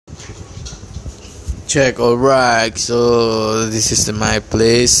Check. Alright, so this is my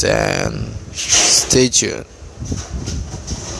place and stay tuned.